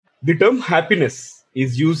The term happiness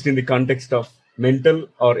is used in the context of mental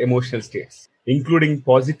or emotional states, including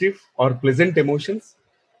positive or pleasant emotions,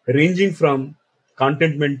 ranging from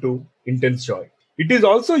contentment to intense joy. It is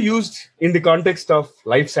also used in the context of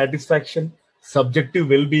life satisfaction, subjective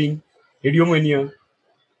well being, eudaimonia,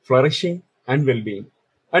 flourishing, and well being.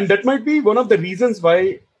 And that might be one of the reasons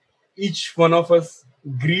why each one of us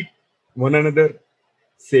greet one another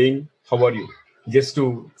saying, "How are you?" just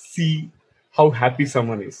to see how happy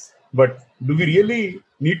someone is. But do we really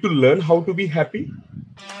need to learn how to be happy?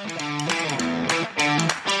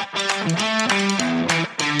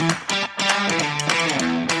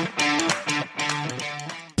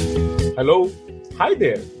 Hello, hi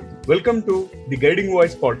there. Welcome to the Guiding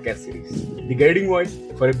Voice podcast series, the Guiding Voice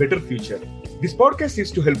for a Better Future. This podcast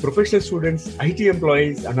is to help professional students, IT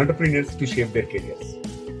employees, and entrepreneurs to shape their careers.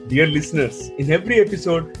 Dear listeners, in every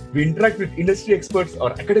episode, we interact with industry experts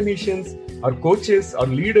or academicians or coaches or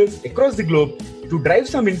leaders across the globe to drive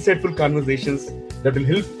some insightful conversations that will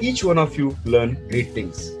help each one of you learn great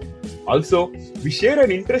things. Also, we share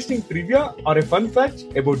an interesting trivia or a fun fact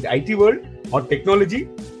about the IT world or technology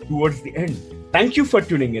towards the end. Thank you for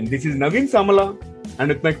tuning in. This is Naveen Samala and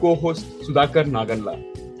with my co-host Sudhakar Naganla.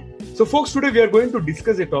 So folks, today we are going to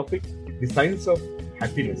discuss a topic, the science of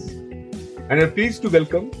happiness. And I'm pleased to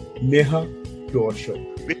welcome NEHA to our show.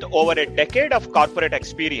 With over a decade of corporate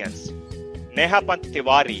experience, NEHA PANT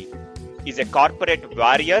TEWARI is a corporate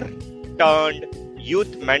warrior turned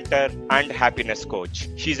youth mentor and happiness coach.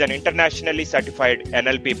 She is an internationally certified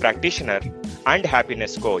NLP practitioner and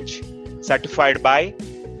happiness coach, certified by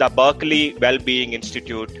the Berkeley Wellbeing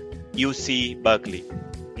Institute, UC Berkeley.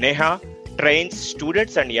 NEHA trains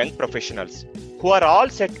students and young professionals who are all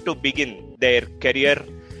set to begin their career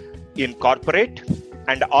in corporate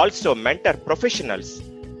and also mentor professionals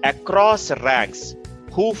across ranks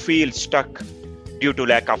who feel stuck due to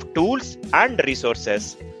lack of tools and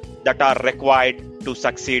resources that are required to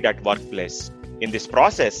succeed at workplace. In this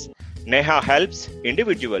process, NEHA helps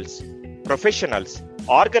individuals, professionals,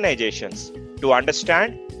 organizations to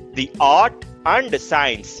understand the art and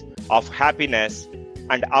science of happiness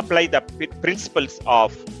and apply the principles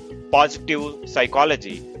of positive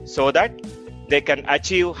psychology so that they can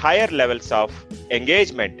achieve higher levels of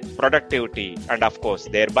engagement, productivity, and of course,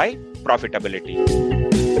 thereby profitability.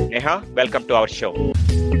 Neha, welcome to our show.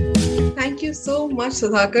 Thank you so much,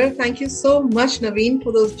 Sudhakar. Thank you so much, Naveen,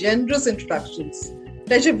 for those generous introductions.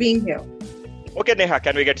 Pleasure being here. Okay, Neha,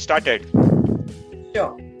 can we get started?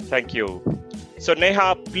 Sure. Thank you. So,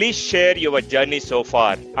 Neha, please share your journey so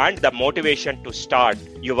far and the motivation to start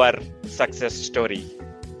your success story.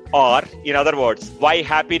 Or, in other words, why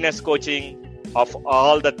happiness coaching of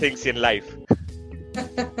all the things in life?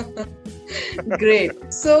 Great.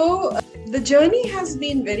 So, the journey has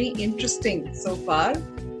been very interesting so far.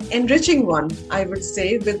 Enriching one, I would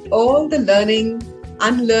say, with all the learning,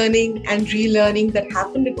 unlearning and relearning that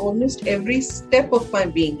happened at almost every step of my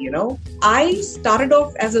being, I started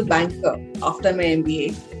off as a banker after my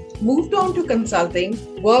MBA, moved on to consulting,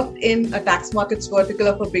 worked in a tax markets vertical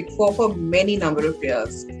of a Big Four for many number of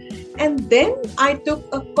years. And then I took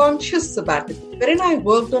a conscious sabbatical wherein I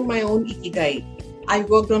worked on my own ikigai. I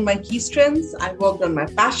worked on my key strengths, I worked on my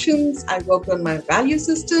passions, I worked on my value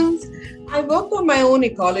systems, I worked on my own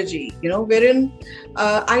ecology, wherein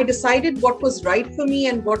I decided what was right for me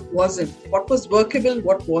and what wasn't, what was workable,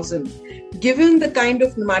 what wasn't, given the kind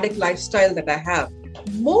of nomadic lifestyle that I have.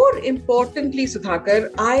 More importantly,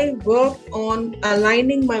 Sudhakar, I worked on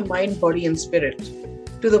aligning my mind, body, and spirit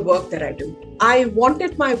to the work that I do. I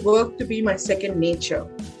wanted my work to be my second nature.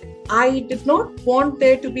 I did not want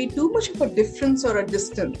there to be too much of a difference or a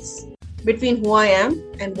distance between who I am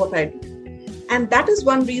and what I do. And that is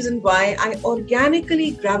one reason why I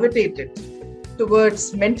organically gravitated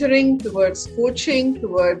towards mentoring, towards coaching,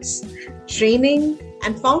 towards training,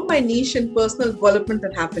 and found my niche in personal development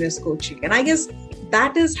and happiness coaching. And I guess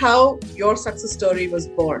that is how your success story was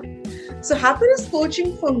born. So happiness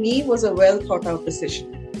coaching for me was a well thought out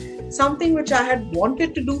decision, something which I had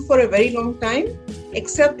wanted to do for a very long time,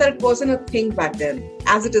 except that it wasn't a thing back then,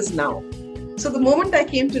 as it is now. So the moment I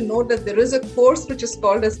came to know that there is a course which is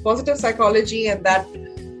called as positive psychology and that,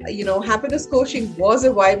 happiness coaching was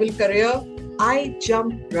a viable career, I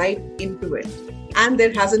jumped right into it. And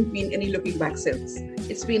there hasn't been any looking back since.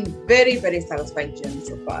 It's been very, very satisfying journey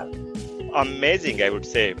so far. Amazing, I would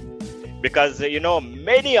say. Because,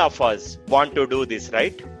 many of us want to do this,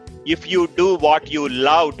 right? If you do what you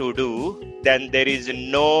love to do, then there is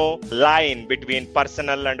no line between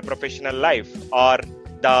personal and professional life, or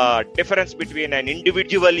the difference between an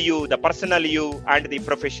individual you, the personal you, and the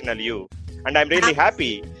professional you. And I'm really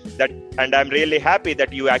happy that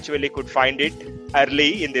you actually could find it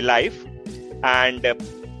early in the life. And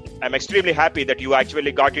I'm extremely happy that you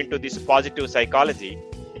actually got into this positive psychology.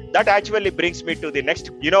 That actually brings me to the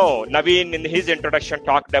next. Naveen in his introduction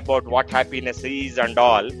talked about what happiness is and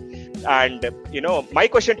all. And, my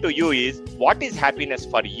question to you is, what is happiness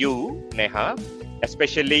for you, Neha?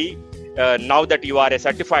 Especially now that you are a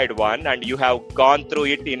certified one and you have gone through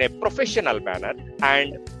it in a professional manner.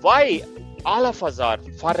 And why all of us are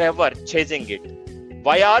forever chasing it?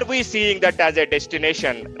 Why are we seeing that as a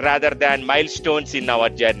destination rather than milestones in our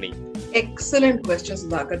journey? Excellent question,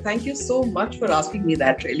 Sudhakar. Thank you so much for asking me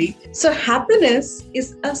that, really. So happiness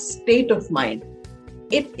is a state of mind.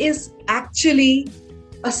 It is actually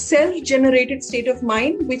a self-generated state of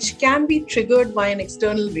mind which can be triggered by an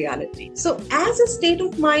external reality. So as a state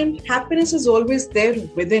of mind, happiness is always there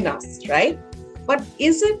within us, right? But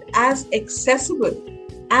is it as accessible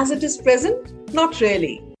as it is present? Not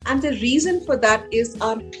really. And the reason for that is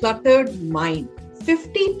our cluttered mind.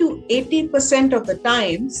 50 to 80% of the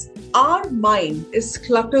times, our mind is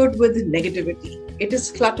cluttered with negativity. It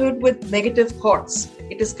is cluttered with negative thoughts.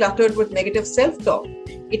 It is cluttered with negative self-talk.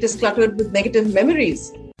 It is cluttered with negative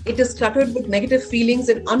memories. It is cluttered with negative feelings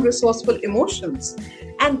and unresourceful emotions.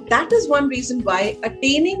 And that is one reason why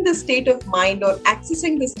attaining the state of mind or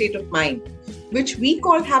accessing the state of mind, which we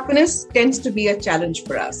call happiness, tends to be a challenge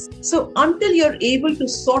for us. So until you're able to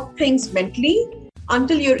sort things mentally,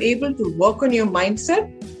 until you're able to work on your mindset,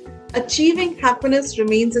 achieving happiness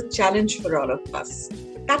remains a challenge for all of us.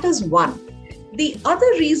 That is one. The other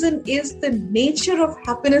reason is the nature of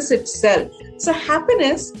happiness itself. So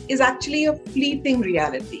happiness is actually a fleeting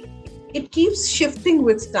reality. It keeps shifting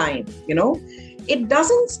with time, It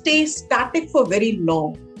doesn't stay static for very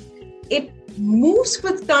long. It moves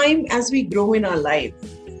with time as we grow in our life.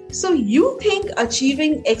 So you think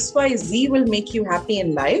achieving XYZ will make you happy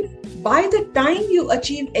in life? By the time you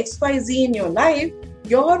achieve XYZ in your life,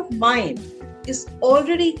 your mind is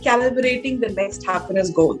already calibrating the next happiness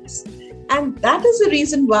goals. And that is the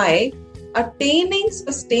reason why attaining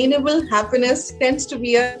sustainable happiness tends to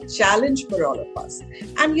be a challenge for all of us.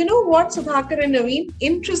 And you know what, Sudhakar and Naveen?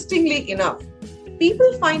 Interestingly enough,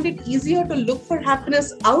 people find it easier to look for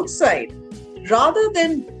happiness outside rather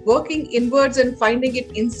than working inwards and finding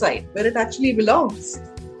it inside, where it actually belongs.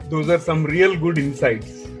 Those are some real good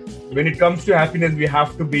insights. When it comes to happiness, we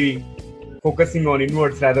have to be focusing on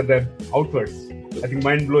inwards rather than outwards. I think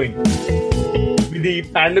mind-blowing. With the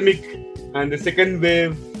pandemic and the second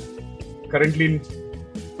wave currently in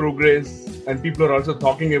progress, and people are also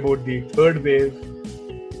talking about the third wave,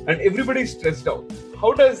 and everybody is stressed out.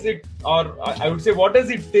 How does it, or I would say, what does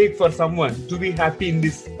it take for someone to be happy in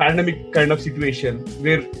this pandemic kind of situation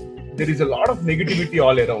where there is a lot of negativity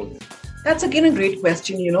all around? That's again a great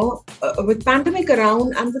question, with pandemic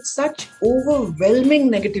around and with such overwhelming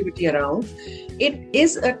negativity around, it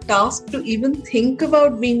is a task to even think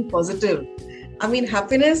about being positive. I mean,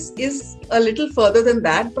 happiness is a little further than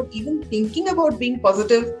that, but even thinking about being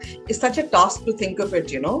positive is such a task to think of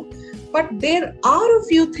it, But there are a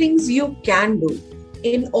few things you can do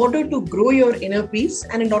in order to grow your inner peace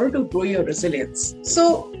and in order to grow your resilience.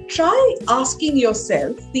 So try asking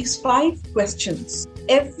yourself these 5 questions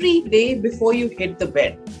every day before you hit the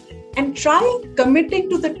bed, and try committing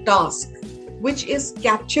to the task which is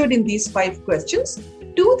captured in these 5 questions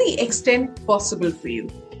to the extent possible for you.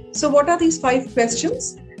 So what are these 5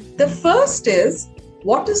 questions? The first is,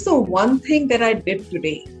 what is the one thing that I did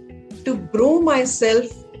today to grow myself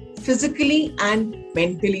physically and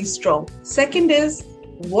mentally strong? Second is,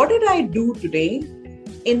 what did I do today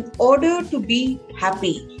in order to be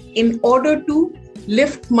happy, in order to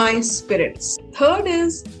lift my spirits? Third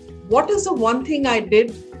is, what is the one thing I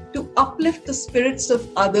did to uplift the spirits of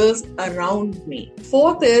others around me?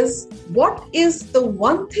 Fourth is, what is the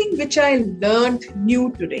one thing which I learned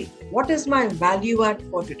new today? What is my value add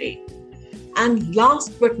for today? And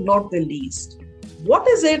last but not the least, what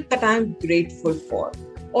is it that I'm grateful for?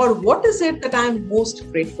 Or what is it that I'm most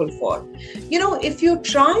grateful for? If you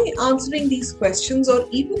try answering these questions, or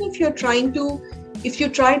even if you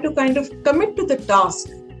try to kind of commit to the task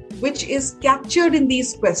which is captured in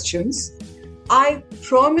these questions, I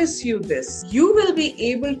promise you this, you will be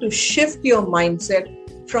able to shift your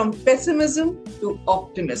mindset from pessimism to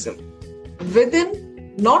optimism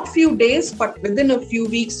within not few days, but within a few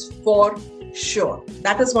weeks for sure.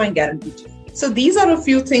 That is my guarantee to you. So these are a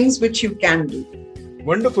few things which you can do.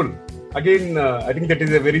 Wonderful. Again, I think that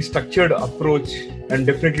is a very structured approach, and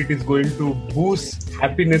definitely it is going to boost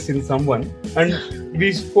happiness in someone. And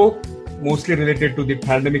we spoke mostly related to the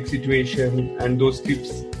pandemic situation, and those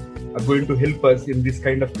tips are going to help us in this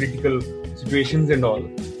kind of critical situations and all.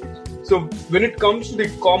 So when it comes to the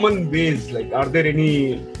common ways, like, are there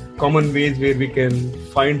any common ways where we can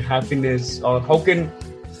find happiness, or how can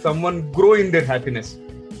someone grow in their happiness?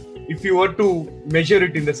 If you were to measure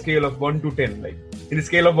it in the scale of 1 to 10, like in the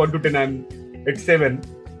scale of 1 to 10, I'm at 7,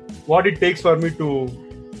 what it takes for me to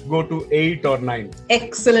go to 8 or 9?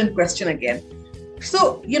 Excellent question again.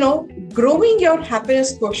 So, growing your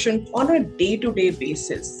happiness quotient on a day-to-day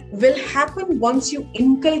basis will happen once you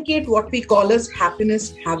inculcate what we call as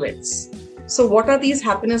happiness habits. So what are these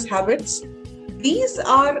happiness habits? These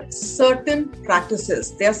are certain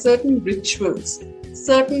practices, they are certain rituals,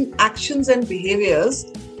 certain actions and behaviors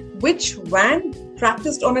which, when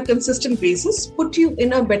practiced on a consistent basis, put you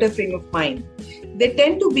in a better frame of mind. They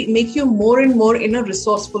tend to make you more and more in a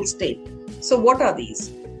resourceful state. So what are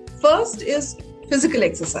these? First is physical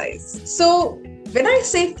exercise. So when I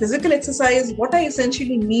say physical exercise, what I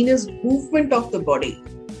essentially mean is movement of the body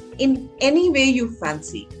in any way you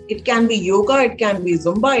fancy. It can be yoga, it can be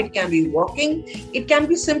Zumba, it can be walking, it can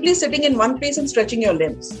be simply sitting in one place and stretching your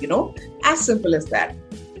limbs, as simple as that.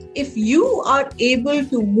 If you are able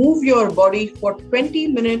to move your body for 20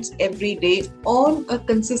 minutes every day on a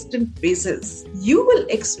consistent basis, you will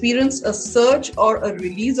experience a surge or a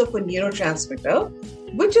release of a neurotransmitter,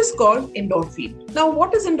 which is called endorphin. Now,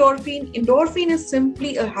 what is endorphin? Endorphin is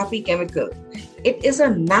simply a happy chemical. It is a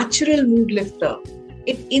natural mood lifter.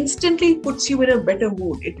 It instantly puts you in a better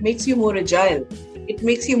mood. It makes you more agile. It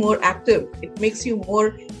makes you more active. It makes you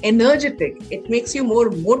more energetic. It makes you more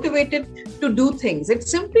motivated to do things. It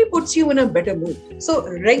simply puts you in a better mood. So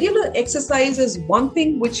regular exercise is one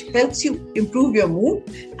thing which helps you improve your mood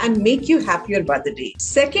and make you happier by the day.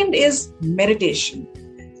 Second is meditation.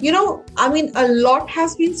 A lot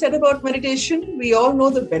has been said about meditation. We all know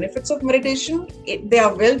the benefits of meditation. They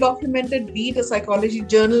are well documented, be it a psychology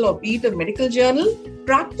journal or be it a medical journal.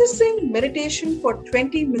 Practicing meditation for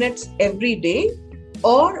 20 minutes every day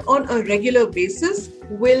or on a regular basis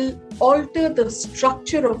will alter the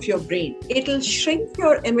structure of your brain. It'll shrink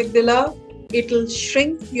your amygdala. It'll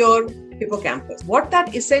shrink your hippocampus. What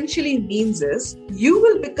that essentially means is you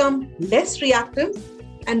will become less reactive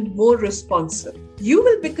and more responsive. You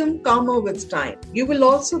will become calmer with time. You will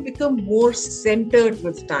also become more centered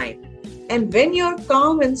with time. And when you're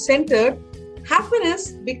calm and centered,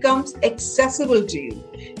 happiness becomes accessible to you.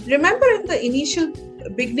 Remember, in the initial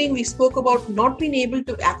beginning, we spoke about not being able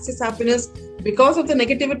to access happiness because of the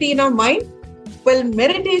negativity in our mind. Well,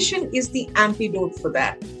 meditation is the antidote for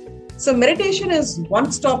that. So meditation is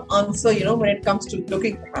one-stop answer, when it comes to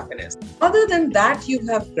looking for happiness. Other than that, you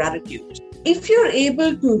have gratitude. If you're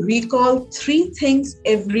able to recall 3 things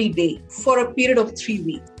every day for a period of 3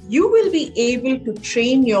 weeks, you will be able to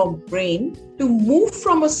train your brain to move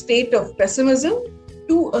from a state of pessimism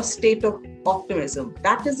to a state of optimism.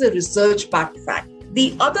 That is a research-backed fact.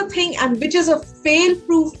 The other thing, and which is a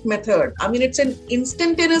fail-proof method, it's an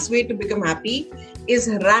instantaneous way to become happy, is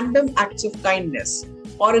random acts of kindness,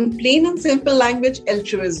 or in plain and simple language,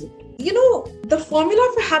 altruism. The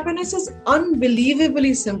formula for happiness is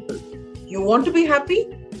unbelievably simple. You want to be happy?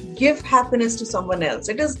 Give happiness to someone else.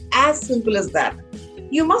 It is as simple as that.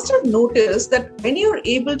 You must have noticed that when you're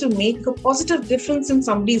able to make a positive difference in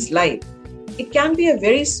somebody's life, it can be a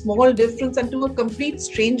very small difference and to a complete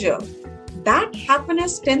stranger. That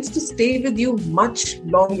happiness tends to stay with you much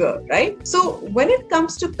longer, right? So when it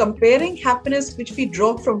comes to comparing happiness which we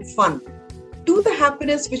draw from fun to the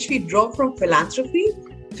happiness which we draw from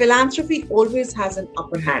philanthropy always has an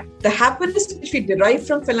upper hand. The happiness which we derive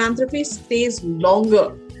from philanthropy stays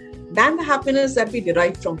longer than the happiness that we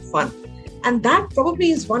derive from fun. And that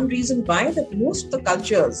probably is one reason why that most of the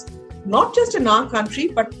cultures, not just in our country,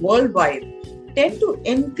 but worldwide, tend to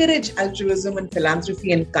encourage altruism and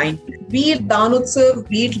philanthropy and kindness. Be it Danutsav,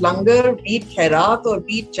 be it Langar, be it Khairat, or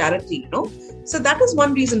be it charity, So that is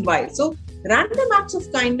one reason why. So random acts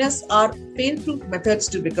of kindness are fail-proof methods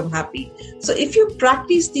to become happy. So if you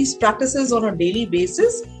practice these practices on a daily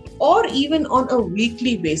basis or even on a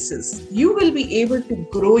weekly basis, you will be able to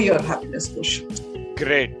grow your happiness quotient.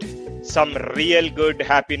 Great. Some real good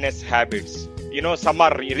happiness habits. Some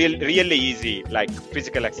are really easy, like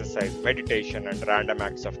physical exercise, meditation, and random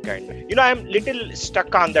acts of kindness. I'm little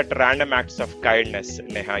stuck on that random acts of kindness,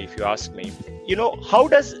 Neha, if you ask me. How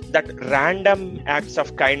does that random acts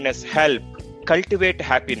of kindness help cultivate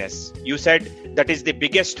happiness? You said that is the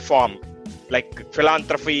biggest form. Like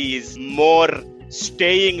philanthropy is more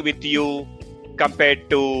staying with you compared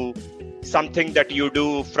to something that you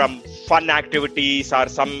do from fun activities or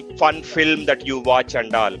some fun film that you watch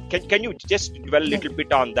and all. Can you just dwell a little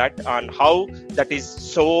bit on that, on how that is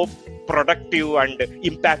so productive and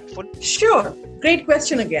impactful? Sure. Great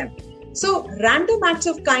question again. So random acts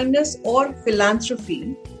of kindness or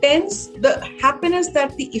philanthropy tends the happiness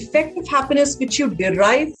that the effect of happiness which you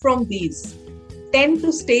derive from these tend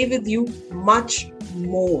to stay with you much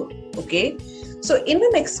more. Okay. So in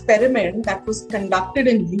an experiment that was conducted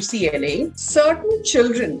in UCLA, certain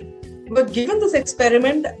children were given this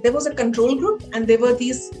experiment. There was a control group and there were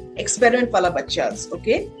these experiment wala bachchas.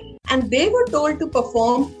 Okay. And they were told to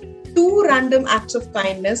perform 2 random acts of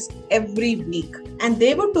kindness every week. And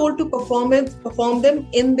they were told to perform them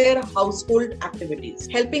in their household activities,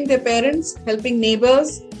 helping their parents, helping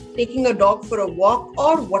neighbors, taking a dog for a walk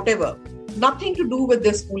or whatever. Nothing to do with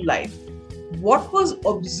their school life. What was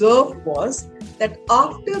observed was that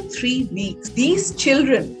after 3 weeks, these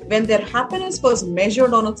children, when their happiness was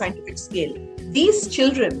measured on a scientific scale, these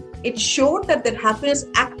children, it showed that their happiness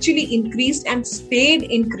actually increased and stayed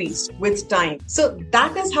increased with time. So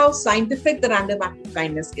that is how scientific the random act of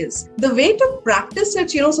kindness is. The way to practice it,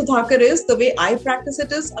 Sudhakar, is the way I practice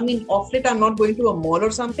it is, off late, I'm not going to a mall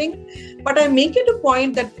or something, but I make it a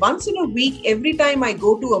point that once in a week, every time I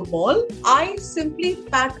go to a mall, I simply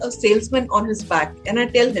pat a salesman on his back and I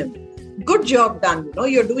tell him, good job done.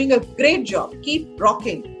 You're doing a great job. Keep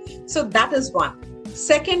rocking. So that is one.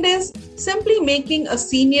 Second is simply making a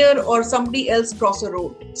senior or somebody else cross a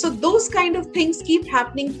road. So those kind of things keep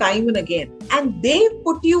happening time and again, and they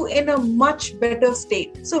put you in a much better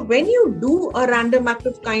state. So when you do a random act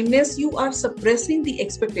of kindness, you are suppressing the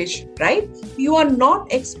expectation, right? You are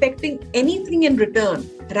not expecting anything in return.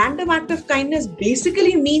 Random act of kindness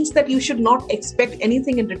basically means that you should not expect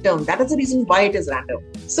anything in return. That is the reason why it is random.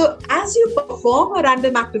 So as you perform a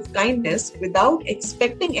random act of kindness without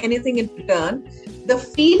expecting anything in return, the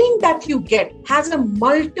feeling that you get has a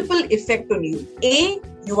multiple effect on you. A,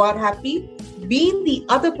 you are happy. B, the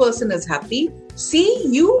other person is happy. C,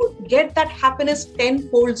 you get that happiness 10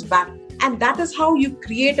 folds back. And that is how you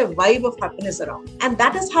create a vibe of happiness around. And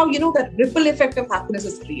that is how, that ripple effect of happiness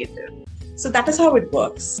is created. So that is how it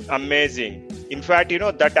works. Amazing. In fact,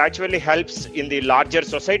 that actually helps in the larger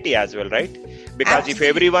society as well, right? Because Absolutely.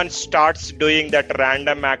 If everyone starts doing that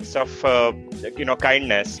random acts of,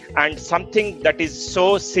 kindness, and something that is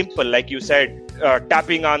so simple, like you said,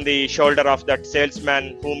 tapping on the shoulder of that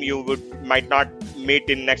salesman whom you might not meet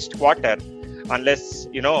in next quarter, unless,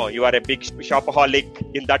 you are a big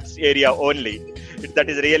shopaholic in that area only.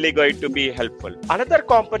 That is really going to be helpful. Another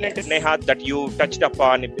component, Neha, that you touched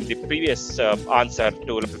upon in the previous answer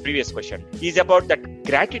to the previous question is about that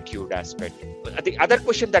gratitude aspect. The other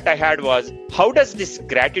question that I had was, how does this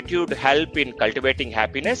gratitude help in cultivating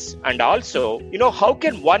happiness? And also, how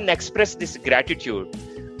can one express this gratitude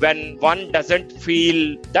when one doesn't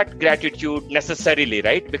feel that gratitude necessarily,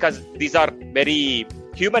 right? Because these are very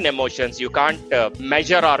human emotions you can't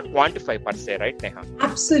measure or quantify per se, right, Neha?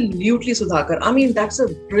 Absolutely, Sudhakar. That's a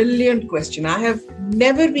brilliant question. I have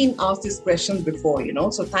never been asked this question before,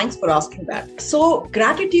 so thanks for asking that. So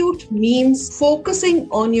gratitude means focusing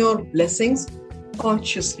on your blessings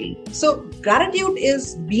consciously. So gratitude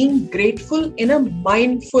is being grateful in a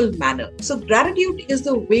mindful manner. So gratitude is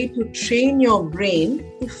the way to train your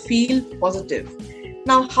brain to feel positive.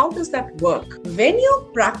 Now, how does that work? When you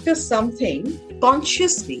practice something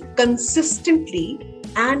consciously, consistently,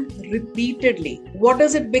 and repeatedly, what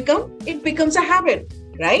does it become? It becomes a habit,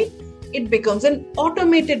 right? It becomes an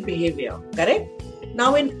automated behavior, correct?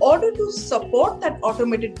 Now, in order to support that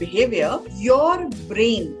automated behavior, your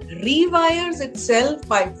brain rewires itself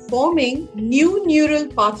by forming new neural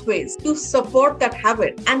pathways to support that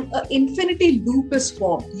habit, and an infinity loop is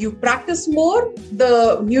formed. You practice more,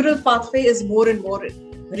 the neural pathway is more and more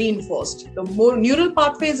reinforced. The more neural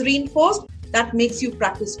pathway is reinforced, that makes you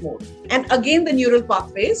practice more. And again, the neural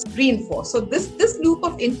pathways reinforce. So this loop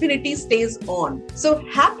of infinity stays on. So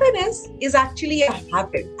happiness is actually a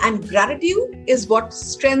habit, and gratitude is what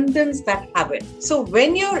strengthens that habit. So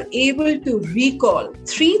when you're able to recall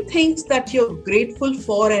 3 things that you're grateful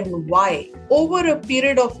for and why over a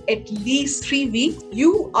period of at least 3 weeks,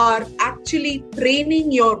 you are actually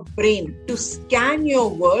training your brain to scan your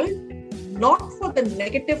world not for the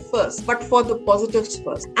negative first, but for the positives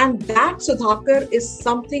first. And that, Sudhakar, is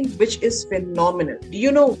something which is phenomenal. Do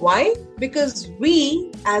you know why? Because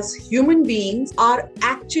we as human beings are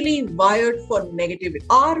actually wired for negativity.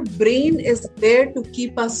 Our brain is there to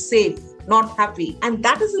keep us safe, not happy. And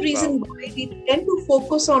that is the reason why we tend to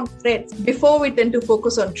focus on threats before we tend to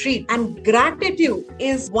focus on treat. And gratitude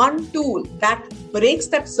is one tool that breaks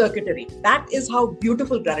that circuitry. That is how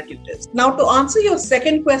beautiful gratitude is. Now, to answer your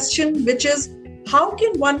second question, which is how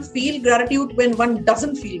can one feel gratitude when one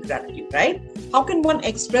doesn't feel gratitude, right? How can one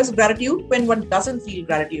express gratitude when one doesn't feel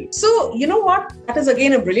gratitude? So, you know what? That is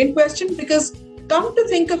again a brilliant question, because come to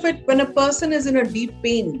think of it, when a person is in a deep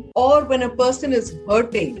pain or when a person is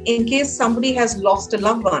hurting, in case somebody has lost a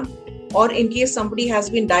loved one, or in case somebody has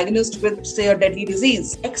been diagnosed with, say, a deadly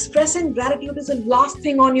disease, expressing gratitude is the last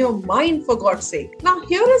thing on your mind, for God's sake. Now,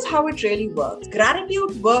 here is how it really works.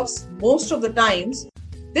 Gratitude works most of the times.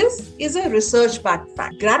 This is a research-backed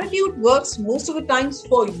fact. Gratitude works most of the times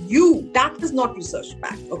for you. That is not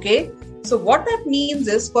research-backed, okay? So what that means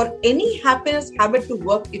is, for any happiness habit to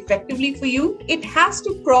work effectively for you, it has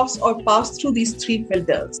to cross or pass through these three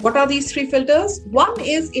filters. What are these three filters? One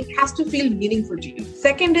is it has to feel meaningful to you.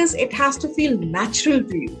 Second is it has to feel natural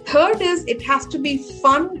to you. Third is it has to be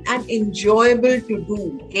fun and enjoyable to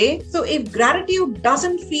do. Okay? So if gratitude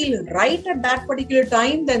doesn't feel right at that particular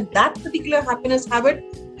time, then that particular happiness habit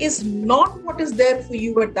is not what is there for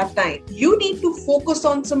you at that time. You need to focus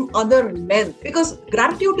on some other lens, because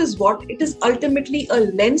gratitude is what? It is ultimately a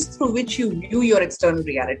lens through which you view your external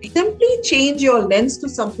reality. Simply change your lens to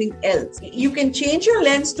something else. You can change your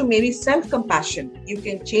lens to maybe self-compassion. You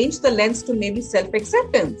can change the lens to maybe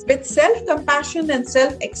self-acceptance. With self-compassion and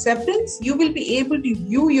self-acceptance, you will be able to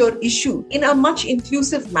view your issue in a much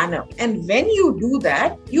inclusive manner. And when you do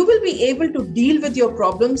that, you will be able to deal with your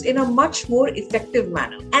problems in a much more effective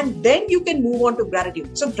manner. And then you can move on to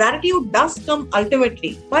gratitude. So gratitude does come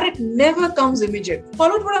ultimately, but it never comes immediate.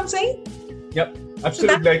 Followed what I'm saying? Yep,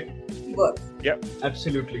 absolutely. Work. Yeah,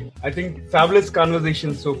 absolutely. I think fabulous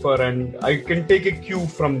conversation so far, and I can take a cue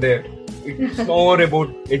from there. It's more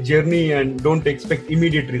about a journey and don't expect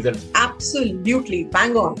immediate results. Absolutely.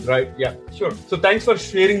 Bang on. Right. Yeah, sure. So thanks for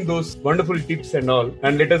sharing those wonderful tips and all.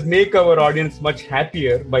 And let us make our audience much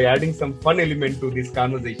happier by adding some fun element to this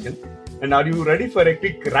conversation. And are you ready for a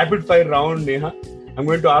quick rapid fire round, Neha? I'm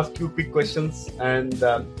going to ask you quick questions and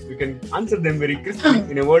you can answer them very crisply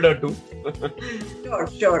in a word or two.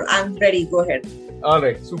 Sure. I'm ready. Go ahead. All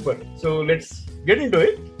right. Super. So let's get into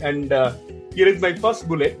it. And here is my first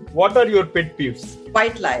bullet. What are your pet peeves?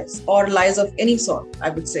 White lies or lies of any sort,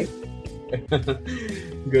 I would say.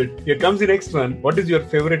 Good. Here comes the next one. What is your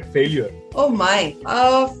favorite failure? Oh my.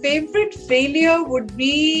 Favorite failure would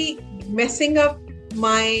be messing up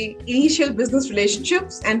my initial business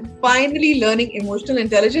relationships and finally learning emotional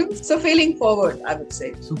intelligence. So failing forward, I would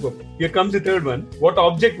say. Super. Here comes the third one. What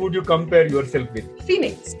object would you compare yourself with?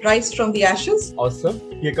 Phoenix, rise from the ashes. Awesome.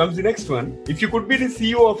 Here comes the next one. If you could be the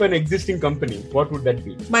CEO of an existing company, what would that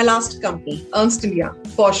be? My last company, Ernst & Young,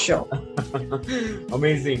 for sure.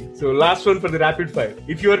 Amazing. So last one for the rapid fire.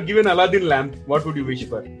 If you are given Aladdin lamp, what would you wish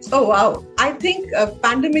for? Oh, wow. I think a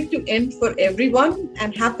pandemic to end for everyone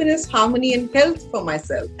and happiness, harmony and health for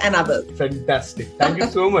myself and others. Fantastic. Thank you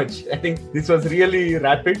so much. I think this was really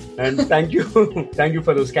rapid and thank you. Thank you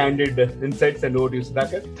for those candid insights and over to you,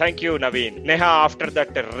 Sudhakar. Thank you, Naveen. Neha, after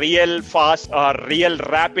that real fast or real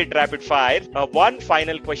rapid fire, one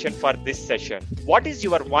final question for this session. What is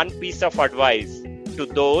your one piece of advice to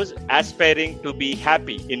those aspiring to be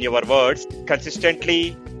happy, in your words,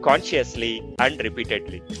 consistently, consciously and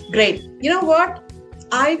repeatedly? Great. You know what?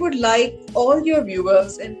 I would like all your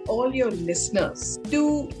viewers and all your listeners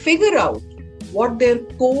to figure out what their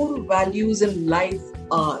core values in life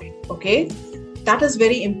are. Okay? That is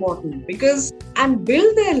very important and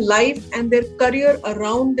build their life and their career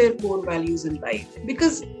around their core values in life.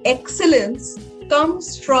 Because excellence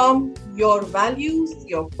comes from your values,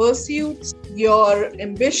 your pursuits, your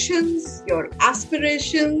ambitions, your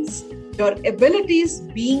aspirations, your abilities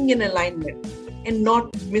being in alignment and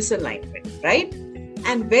not misalignment, right?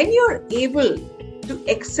 And when you're able to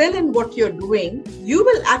excel in what you're doing, you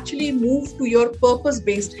will actually move to your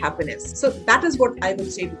purpose-based happiness. So that is what I will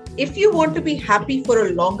say. If you want to be happy for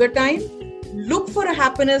a longer time, look for a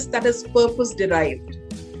happiness that is purpose-derived.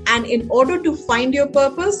 And in order to find your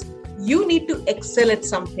purpose, you need to excel at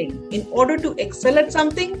something. In order to excel at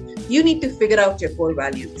something, you need to figure out your core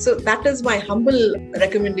values. So that is my humble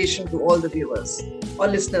recommendation to all the viewers or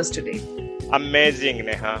listeners today. Amazing,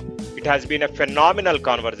 Neha. It has been a phenomenal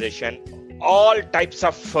conversation. All types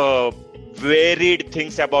of varied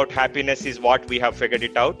things about happiness is what we have figured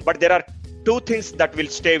it out. But there are two things that will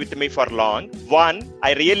stay with me for long. One,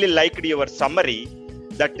 I really liked your summary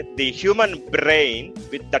that the human brain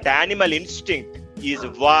with that animal instinct is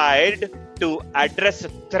wired to address a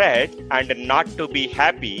threat and not to be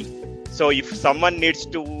happy. So if someone needs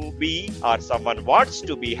to be or someone wants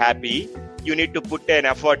to be happy, you need to put an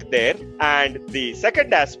effort there. And the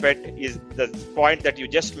second aspect is the point that you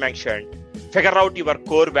just mentioned. Figure out your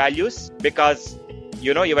core values, because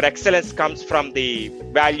your excellence comes from the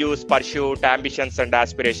values, pursuit, ambitions and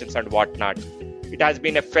aspirations and whatnot. It has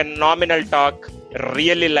been a phenomenal talk.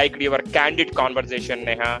 Really liked your candid conversation,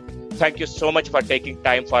 Neha. thank you so much for taking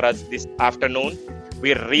time for us this afternoon.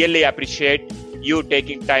 We really appreciate you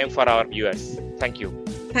taking time for our viewers. Thank you.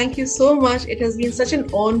 Thank you so much. It has been such an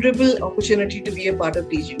honorable opportunity to be a part of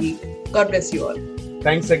TGV. God bless you all.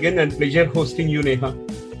 Thanks again and pleasure hosting you, Neha.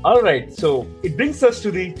 All right, so it brings us to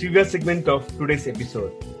the trivia segment of today's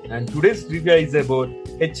episode. And today's trivia is about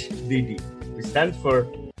HDD, which stands for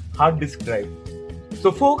hard disk drive.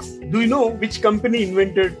 So folks, do you know which company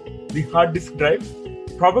invented the hard disk drive?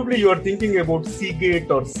 Probably you are thinking about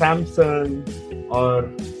Seagate or Samsung or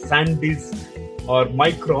SanDisk or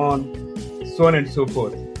Micron, so on and so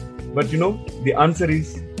forth. But you know, the answer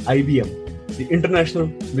is IBM, the International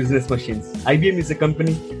Business Machines. IBM is a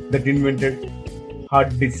company that invented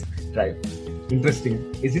hard disk drive. Interesting,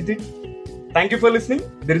 isn't it? Thank you for listening.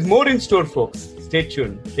 There is more in store, folks. Stay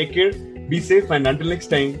tuned. Take care, be safe, and until next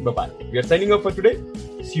time, bye-bye. We are signing off for today.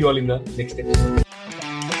 See you all in the next episode.